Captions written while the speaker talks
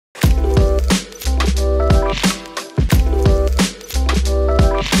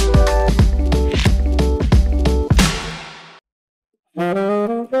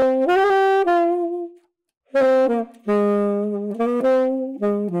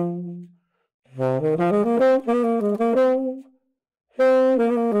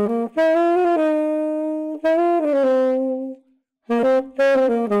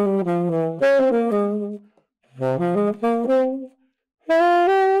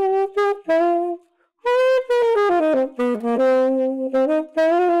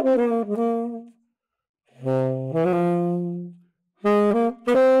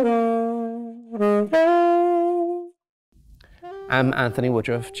I'm Anthony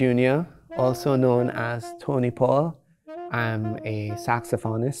Woodroffe Jr., also known as Tony Paul. I'm a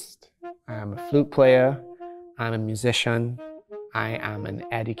saxophonist, I'm a flute player, I'm a musician, I am an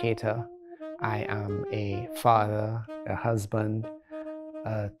educator, I am a father, a husband,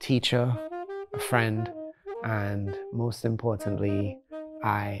 a teacher, a friend, and most importantly,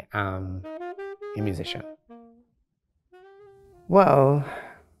 I am a musician. Well,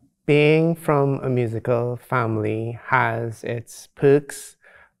 being from a musical family has its perks,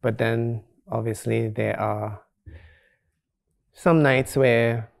 but then obviously there are some nights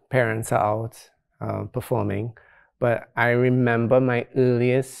where parents are out performing. But I remember my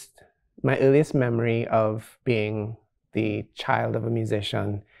earliest memory of being the child of a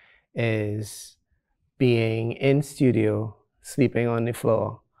musician is being in studio, sleeping on the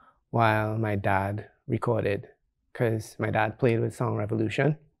floor while my dad recorded, because my dad played with Song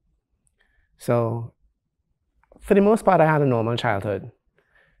Revolution. So for the most part, I had a normal childhood.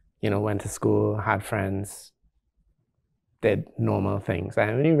 You know, went to school, had friends, did normal things. I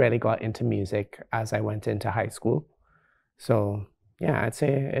only really got into music as I went into high school. So yeah, I'd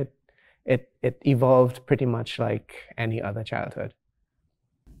say it evolved pretty much like any other childhood.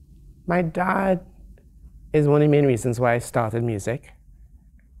 My dad is one of the main reasons why I started music.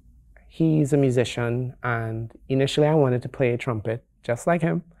 He's a musician, and initially I wanted to play trumpet just like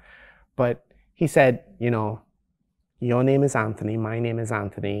him, but he said, you know, your name is Anthony, my name is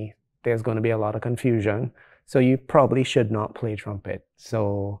Anthony, there's going to be a lot of confusion, so you probably should not play trumpet.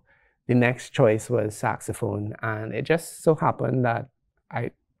 So the next choice was saxophone, and it just so happened that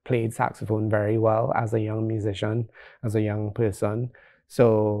I played saxophone very well as a young musician, as a young person.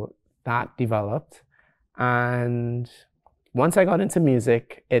 So that developed, and once I got into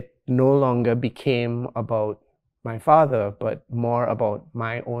music, it no longer became about my father, but more about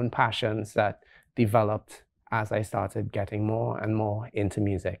my own passions that developed as I started getting more and more into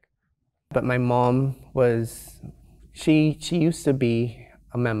music. But my mom she used to be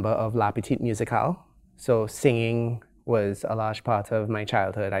a member of La Petite Musicale, so singing was a large part of my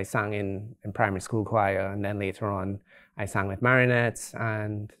childhood. I sang in primary school choir, and then later on I sang with marionettes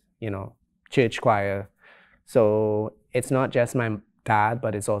and, you know, church choir. So it's not just my dad,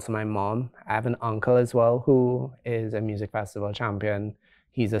 but it's also my mom. I have an uncle as well who is a music festival champion.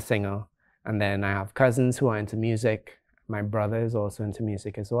 He's a singer. And then I have cousins who are into music. My brother is also into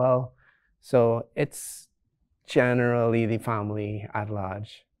music as well. So it's generally the family at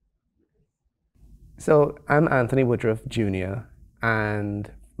large. So I'm Anthony Woodroffe Jr.,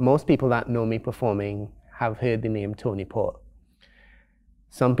 and most people that know me performing have heard the name Tony Paul.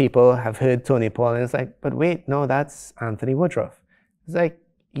 Some people have heard Tony Paul and it's like, but wait, no, that's Anthony Woodroffe. It's like,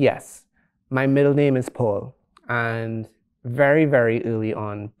 yes, my middle name is Paul. And very, very early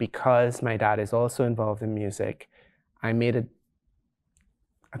on, because my dad is also involved in music, I made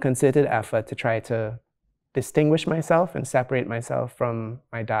a concerted effort to try to distinguish myself and separate myself from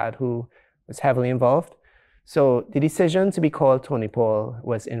my dad, who was heavily involved. So the decision to be called Tony Paul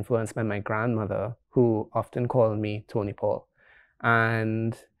was influenced by my grandmother, who often called me Tony Paul.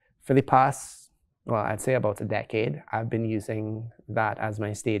 And for the past, well, I'd say about a decade, I've been using that as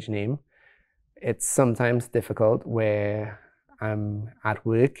my stage name. It's sometimes difficult where I'm at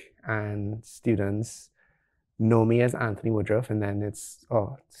work and students know me as Anthony Woodroffe, and then it's,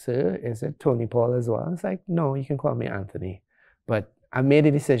 oh, sir, is it Tony Paul as well? It's like, no, you can call me Anthony. But I made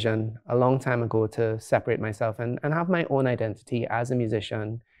a decision a long time ago to separate myself and have my own identity as a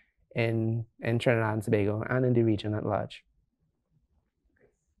musician in Trinidad and Tobago and in the region at large.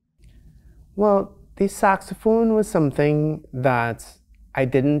 Well, the saxophone was something that I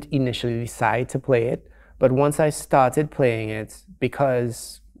didn't initially decide to play it, but once I started playing it,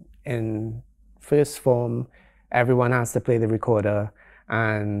 because in first form, everyone has to play the recorder,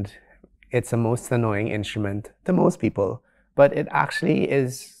 and it's a most annoying instrument to most people, but it actually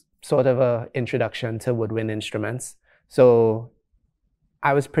is sort of an introduction to woodwind instruments. So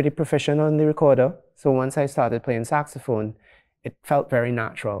I was pretty proficient on the recorder, so once I started playing saxophone, it felt very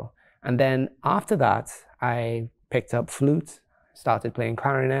natural. And then after that, I picked up flute, started playing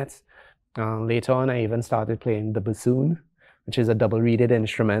clarinet. Later on, I even started playing the bassoon, which is a double-reeded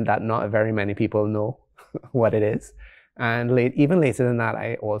instrument that not very many people know what it is. And even later than that,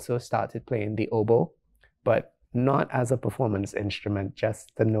 I also started playing the oboe, but not as a performance instrument,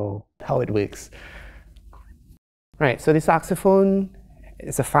 just to know how it works. Right, so the saxophone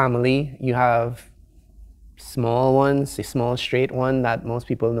is a family. You have small ones, the small straight one that most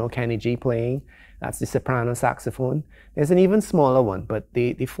people know Kenny G playing. That's the soprano saxophone. There's an even smaller one, but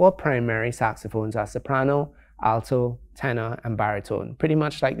the four primary saxophones are soprano, alto, tenor, and baritone, pretty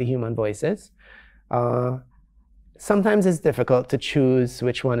much like the human voices. sometimes it's difficult to choose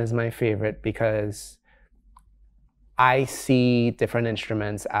which one is my favorite because I see different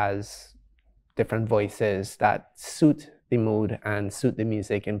instruments as different voices that suit the mood and suit the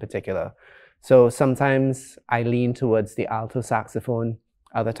music in particular. So sometimes I lean towards the alto saxophone,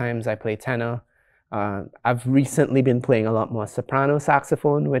 other times I play tenor. I've recently been playing a lot more soprano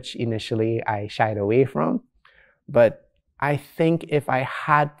saxophone, which initially I shied away from. But I think if I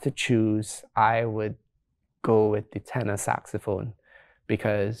had to choose, I would go with the tenor saxophone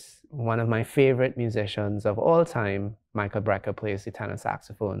because one of my favorite musicians of all time, Michael Brecker, plays the tenor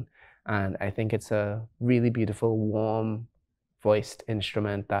saxophone. And I think it's a really beautiful, warm voiced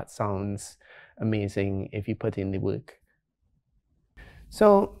instrument that sounds amazing if you put in the work.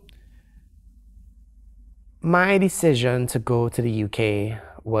 So my decision to go to the UK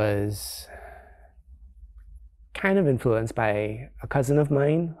was kind of influenced by a cousin of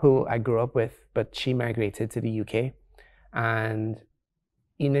mine who I grew up with, but she migrated to the UK. And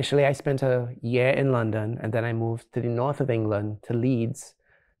initially I spent a year in London, and then I moved to the north of England, to Leeds,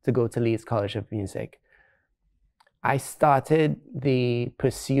 to go to Leeds College of Music. I started the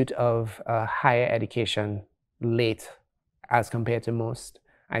pursuit of higher education late as compared to most.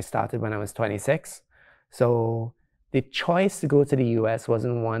 I started when I was 26. So the choice to go to the US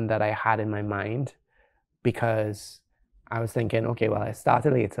wasn't one that I had in my mind because I was thinking, okay, well, I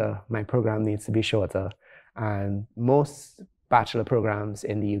started later, my program needs to be shorter. And most bachelor programs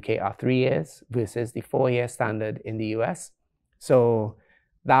in the UK are 3 years versus the 4-year standard in the US. So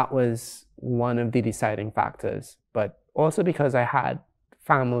that was one of the deciding factors, but also because I had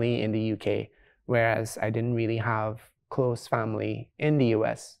family in the UK, whereas I didn't really have close family in the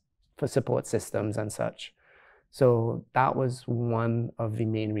US for support systems and such. So that was one of the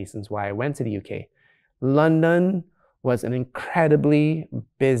main reasons why I went to the UK. London was an incredibly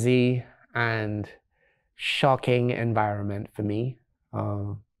busy and shocking environment for me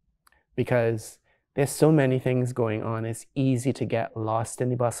because there's so many things going on. It's easy to get lost in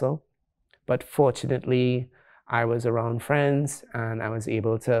the bustle. But fortunately, I was around friends and I was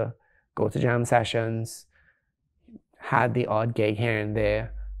able to go to jam sessions, had the odd gig here and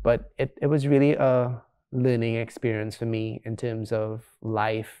there. But it was really a learning experience for me in terms of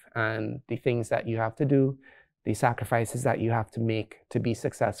life and the things that you have to do, the sacrifices that you have to make to be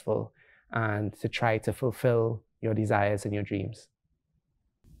successful and to try to fulfill your desires and your dreams.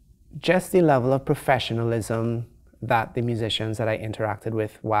 Just the level of professionalism that the musicians that I interacted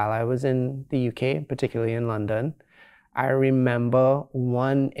with while I was in the UK, particularly in London. I remember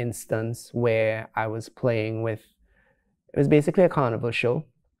one instance where I was playing with, it was basically a carnival show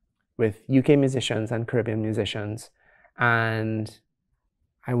with UK musicians and Caribbean musicians. And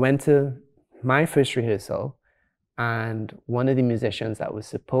I went to my first rehearsal and one of the musicians that was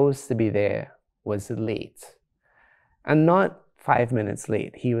supposed to be there was late. And not 5 minutes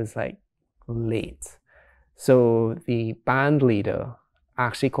late, he was like late. So the band leader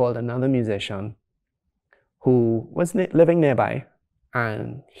actually called another musician who was living nearby,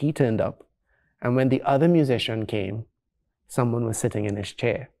 and he turned up. And when the other musician came, someone was sitting in his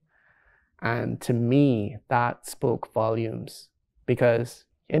chair. And to me, that spoke volumes because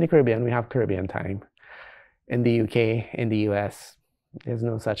in the Caribbean, we have Caribbean time. In the UK, in the US, there's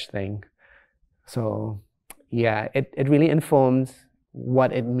no such thing. So yeah, it really informed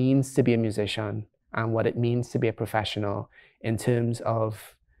what it means to be a musician and what it means to be a professional in terms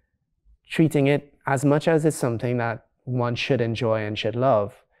of treating it as much as it's something that one should enjoy and should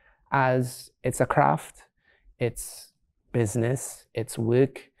love, as it's a craft, it's business, it's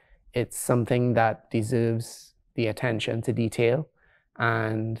work, it's something that deserves the attention to detail.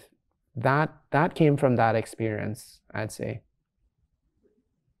 And that came from that experience, I'd say.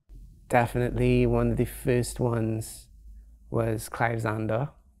 Definitely one of the first ones was Clive Zanda,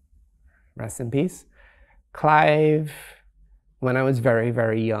 rest in peace. Clive, when I was very,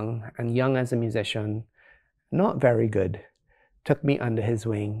 very young, and young as a musician, not very good, took me under his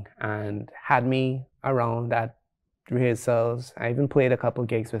wing and had me around at rehearsals. I even played a couple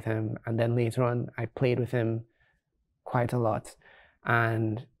gigs with him, and then later on I played with him quite a lot.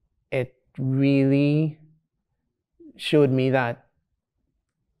 And it really showed me that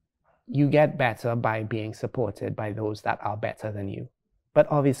you get better by being supported by those that are better than you, but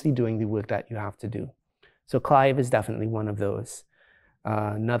obviously doing the work that you have to do. So Clive is definitely one of those.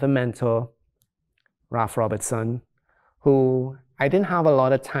 Another mentor, Ralph Robertson, who I didn't have a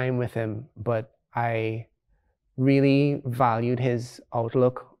lot of time with him, but I really valued his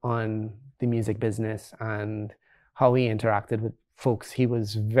outlook on the music business and how he interacted with folks. He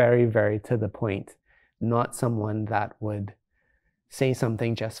was very, very to the point, not someone that would say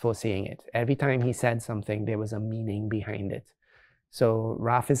something just for saying it. Every time he said something, there was a meaning behind it. So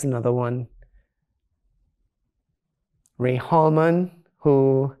Raf is another one. Ray Holman,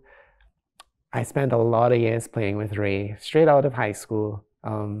 who I spent a lot of years playing with Ray, straight out of high school.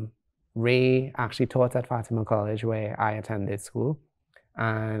 Ray actually taught at Fatima College, where I attended school.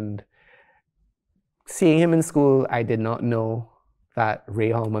 And seeing him in school, I did not know that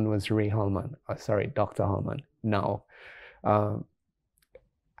Ray Holman was Ray Holman. Oh, sorry, Dr. Holman. No.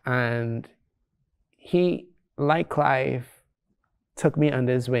 And he, like Clive, took me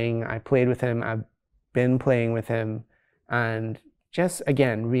under his wing. I played with him. I've been playing with him. And just,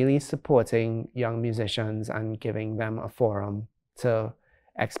 again, really supporting young musicians and giving them a forum to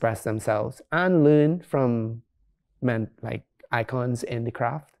express themselves and learn from like icons in the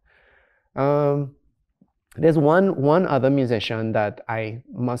craft. There's one other musician that I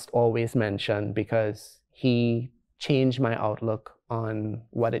must always mention because he changed my outlook on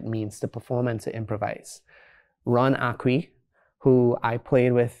what it means to perform and to improvise. Ron Acqui, who I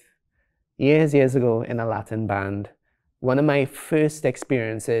played with years ago in a Latin band. One of my first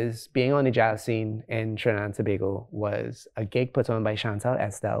experiences being on the jazz scene in Trinidad and Tobago was a gig put on by Chantal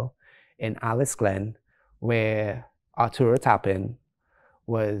Estelle in Alice Glen, where Arturo Tapin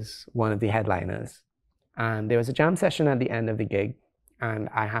was one of the headliners. And there was a jam session at the end of the gig, and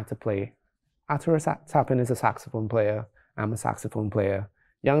I had to play. Arturo Tapin is a saxophone player. I'm a saxophone player.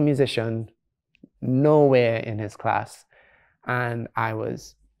 Young musician, nowhere in his class. And I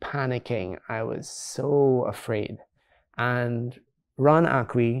was panicking. I was so afraid. And Ron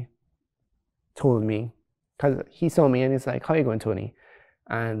Acqui told me, because he saw me and he's like, "How are you going, Tony?"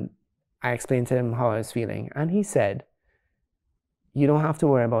 And I explained to him how I was feeling. And he said, "You don't have to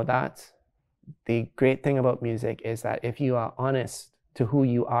worry about that. The great thing about music is that if you are honest to who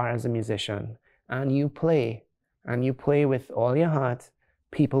you are as a musician and you play with all your heart,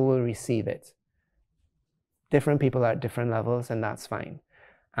 people will receive it. Different people are at different levels, and that's fine."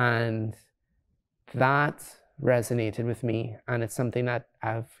 And that resonated with me, and it's something that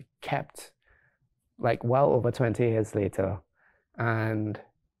I've kept like well over 20 years later. And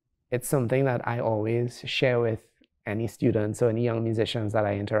it's something that I always share with any students or any young musicians that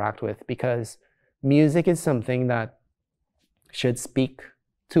I interact with, because music is something that should speak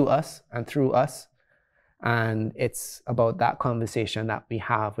to us and through us. And it's about that conversation that we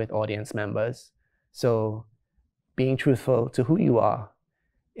have with audience members. So being truthful to who you are,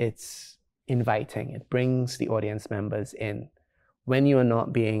 it's inviting. It brings the audience members in. When you are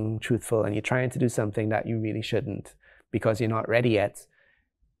not being truthful and you're trying to do something that you really shouldn't because you're not ready yet,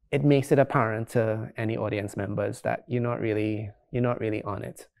 it makes it apparent to any audience members that you're not really on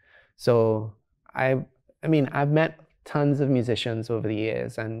it. So I've met tons of musicians over the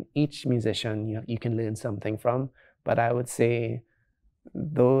years, and each musician you can learn something from. But I would say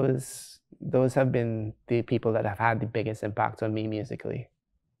those have been the people that have had the biggest impact on me musically.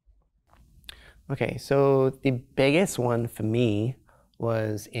 Okay, so the biggest one for me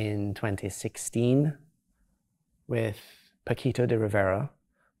was in 2016 with Paquito de Rivera,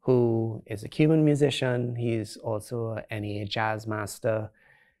 who is a Cuban musician. He's also an NEA jazz master.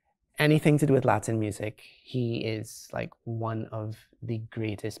 Anything to do with Latin music, he is like one of the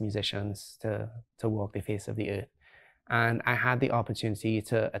greatest musicians to walk the face of the earth. And I had the opportunity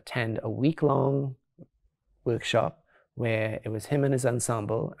to attend a week-long workshop where it was him and his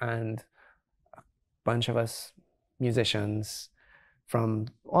ensemble and a bunch of us musicians from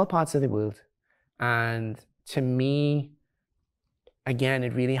all parts of the world. And to me, again,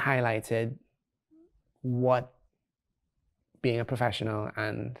 it really highlighted what being a professional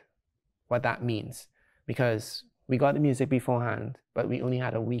and what that means, because we got the music beforehand, but we only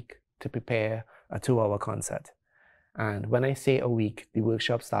had a week to prepare a 2-hour concert. And when I say a week, the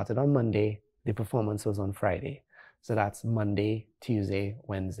workshop started on Monday, the performance was on Friday. So that's Monday, Tuesday,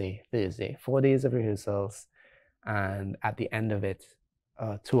 Wednesday, Thursday, 4 days of rehearsals, and at the end of it,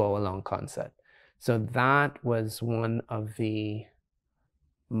 a 2-hour-long concert. So that was one of the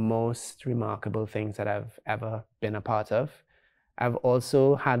most remarkable things that I've ever been a part of. I've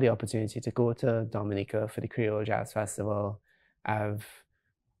also had the opportunity to go to Dominica for the Creole Jazz Festival. I've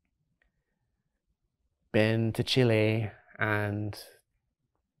been to Chile and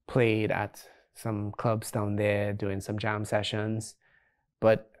played at some clubs down there doing some jam sessions.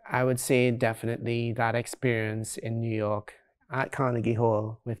 But I would say definitely that experience in New York at Carnegie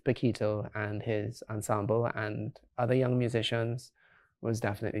Hall with Paquito and his ensemble and other young musicians was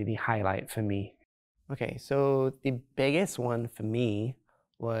definitely the highlight for me. Okay, so the biggest one for me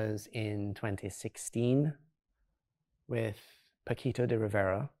was in 2016 with Paquito de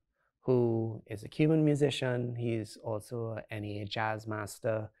Rivera, who is a Cuban musician. He's also an NEA jazz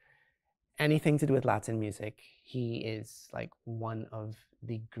master. Anything to do with Latin music, he is like one of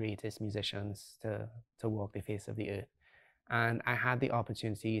the greatest musicians to walk the face of the earth. And I had the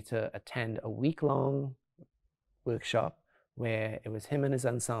opportunity to attend a week-long workshop where it was him and his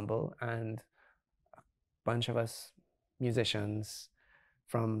ensemble and a bunch of us musicians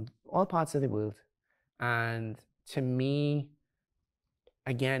from all parts of the world. And to me,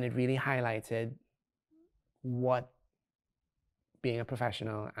 again, it really highlighted what being a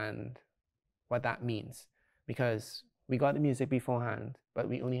professional and what that means, because we got the music beforehand, but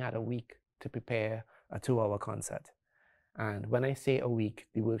we only had a week to prepare a 2-hour concert. And when I say a week,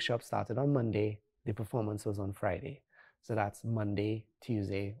 the workshop started on Monday, the performance was on Friday. So that's Monday,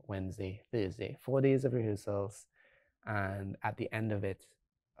 Tuesday, Wednesday, Thursday, 4 days of rehearsals, and at the end of it,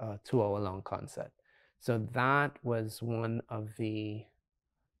 a 2-hour-long concert. So that was one of the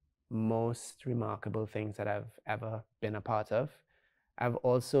most remarkable things that I've ever been a part of. I've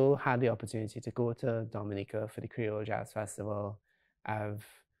also had the opportunity to go to Dominica for the Creole Jazz Festival. I've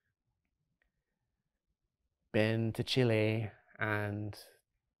been to Chile and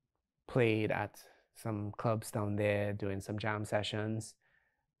played at some clubs down there doing some jam sessions.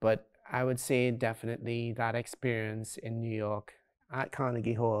 But I would say definitely that experience in New York at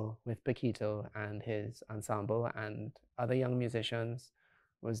Carnegie Hall with Paquito and his ensemble and other young musicians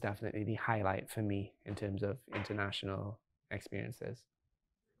was definitely the highlight for me in terms of international experiences.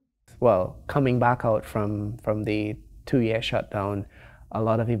 Well, coming back out from the 2-year shutdown, a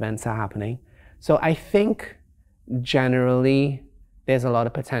lot of events are happening. So I think generally there's a lot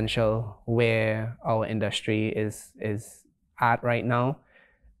of potential where our industry is at right now.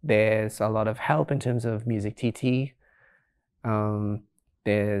 There's a lot of help in terms of music TT.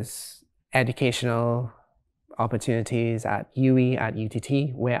 There's educational opportunities at UE, at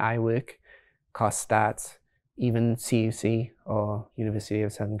UTT, where I work, COSTAT, even CUC or University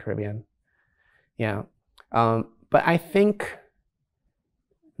of Southern Caribbean. Yeah. But I think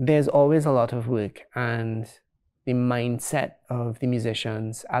there's always a lot of work, and the mindset of the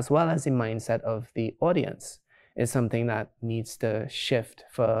musicians as well as the mindset of the audience is something that needs to shift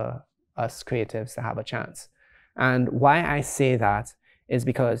for us creatives to have a chance. And why I say that is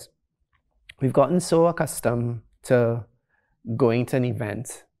because we've gotten so accustomed to going to an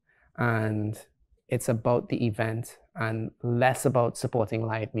event and it's about the event and less about supporting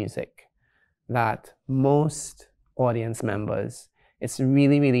live music, that most audience members, it's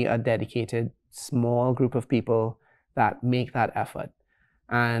really a dedicated small group of people that make that effort.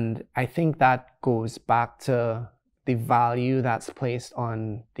 And I think that goes back to the value that's placed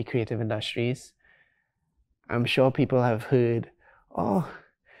on the creative industries. I'm sure people have heard, oh,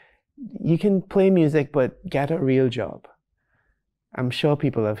 you can play music, but get a real job. I'm sure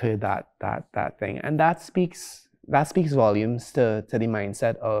people have heard that thing. And that speaks volumes to the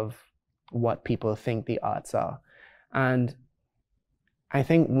mindset of what people think the arts are. And I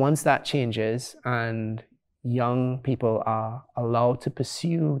think once that changes and young people are allowed to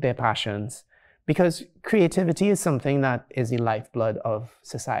pursue their passions, because creativity is something that is the lifeblood of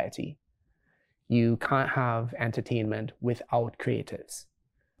society. You can't have entertainment without creatives,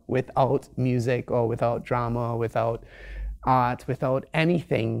 without music or without drama, or without art, without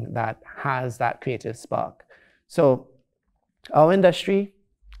anything that has that creative spark. So our industry,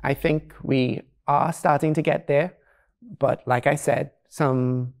 I think we are starting to get there, but like I said,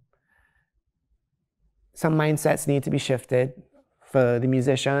 some mindsets need to be shifted. For the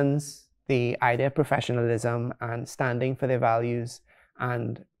musicians, the idea of professionalism and standing for their values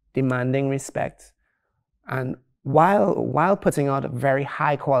and demanding respect, and while putting out a very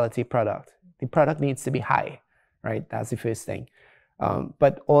high quality product. The product needs to be high, right? That's the first thing.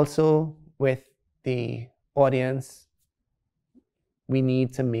 But also with the audience, we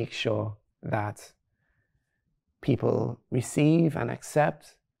need to make sure that people receive and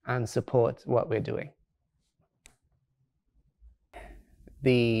accept and support what we're doing.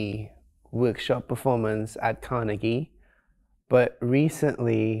 The workshop performance at Carnegie, but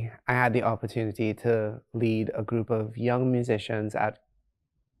recently I had the opportunity to lead a group of young musicians at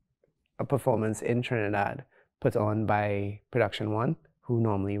a performance in Trinidad put on by Production One, who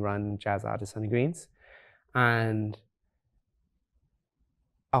normally run Jazz Artists on the Greens. And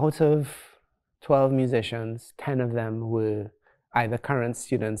out of 12 musicians, 10 of them were either current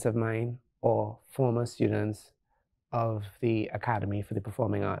students of mine or former students of the Academy for the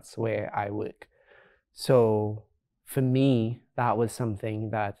Performing Arts where I work. So for me, that was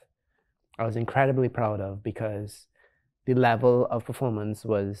something that I was incredibly proud of, because the level of performance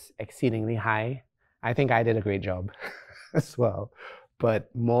was exceedingly high. I think I did a great job as well.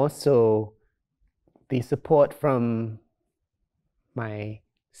 but more so the support from my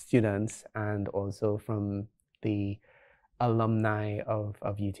students and also from the alumni of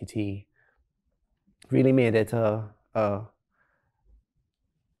UTT really made it a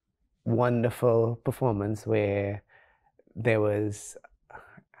wonderful performance where there was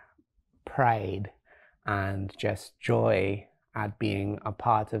pride and just joy at being a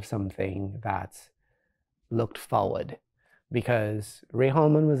part of something that looked forward. Because Ray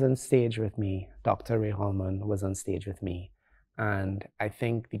Holman was on stage with me, Dr. Ray Holman was on stage with me, and I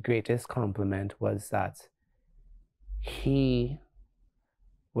think the greatest compliment was that he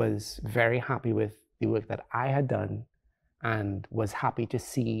was very happy with the work that I had done and was happy to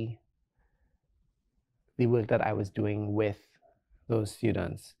see the work that I was doing with those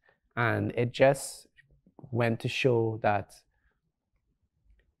students. And it just went to show that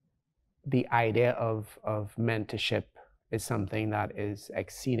the idea of mentorship is something that is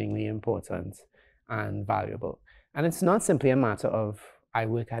exceedingly important and valuable. And it's not simply a matter of I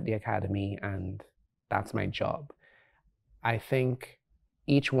work at the academy and that's my job. I think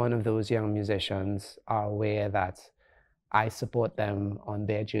each one of those young musicians are aware that I support them on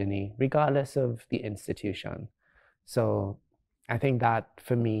their journey, regardless of the institution. So I think that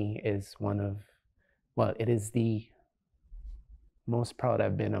for me is one of, well, it is the most proud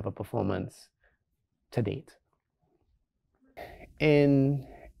I've been of a performance to date. In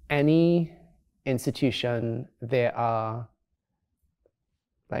any institution, there are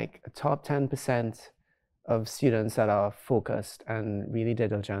like a top 10% of students that are focused and really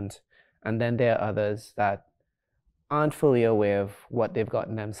diligent. And then there are others that aren't fully aware of what they've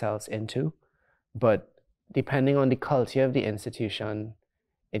gotten themselves into. But depending on the culture of the institution,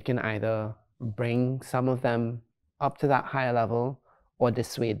 it can either bring some of them up to that higher level or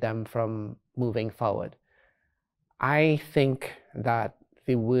dissuade them from moving forward. I think that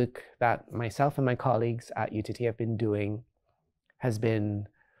the work that myself and my colleagues at UTT have been doing has been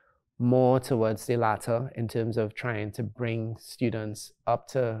more towards the latter in terms of trying to bring students up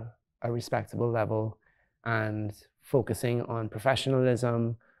to a respectable level and focusing on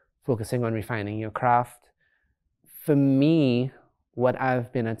professionalism, focusing on refining your craft. For me, what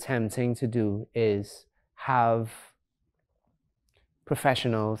I've been attempting to do is have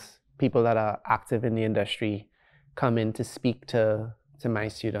professionals, people that are active in the industry, come in to speak to my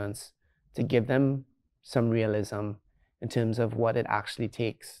students, to give them some realism in terms of what it actually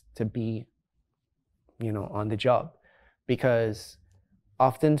takes to be, on the job. Because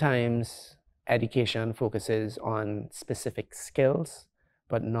oftentimes education focuses on specific skills,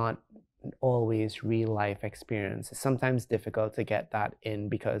 but not always real life experience. It's sometimes difficult to get that in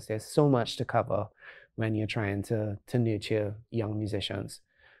because there's so much to cover when you're trying to nurture young musicians.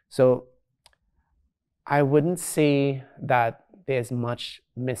 So I wouldn't say that there's much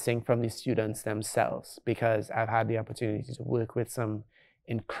missing from the students themselves, because I've had the opportunity to work with some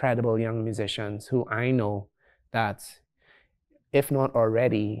incredible young musicians who I know that, if not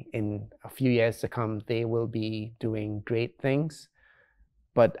already, in a few years to come, they will be doing great things.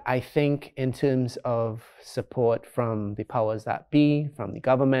 But I think in terms of support from the powers that be, from the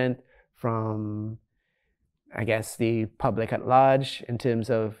government, from, I guess, the public at large, in terms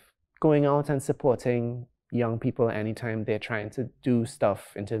of going out and supporting young people anytime they're trying to do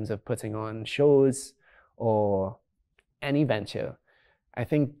stuff in terms of putting on shows or any venture, I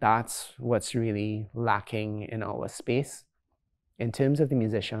think that's what's really lacking in our space. In terms of the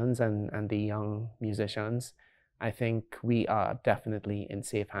musicians and the young musicians, I think we are definitely in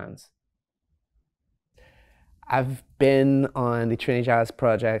safe hands. I've been on the Trinidadian Jazz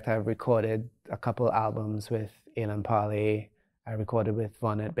project. I've recorded a couple albums with Alan Parley. I recorded with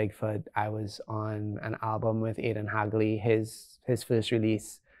Vonnet Bigfoot. I was on an album with Aidan Hagley, his first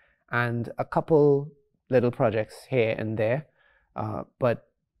release, and a couple little projects here and there. But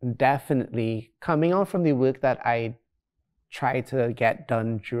definitely coming out from the work that I tried to get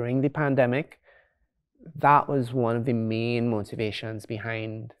done during the pandemic, that was one of the main motivations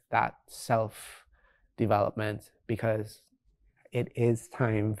behind that self-development, because it is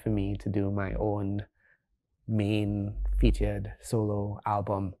time for me to do my own main featured solo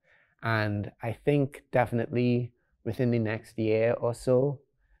album. And I think definitely within the next year or so,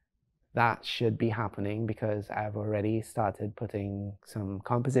 that should be happening, because I've already started putting some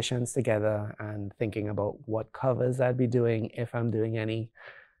compositions together and thinking about what covers I'd be doing, if I'm doing any.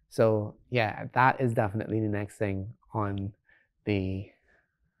 So yeah, that is definitely the next thing on the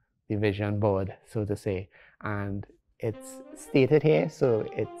vision board, so to say. And it's stated here, so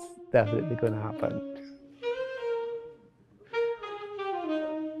it's definitely going to happen.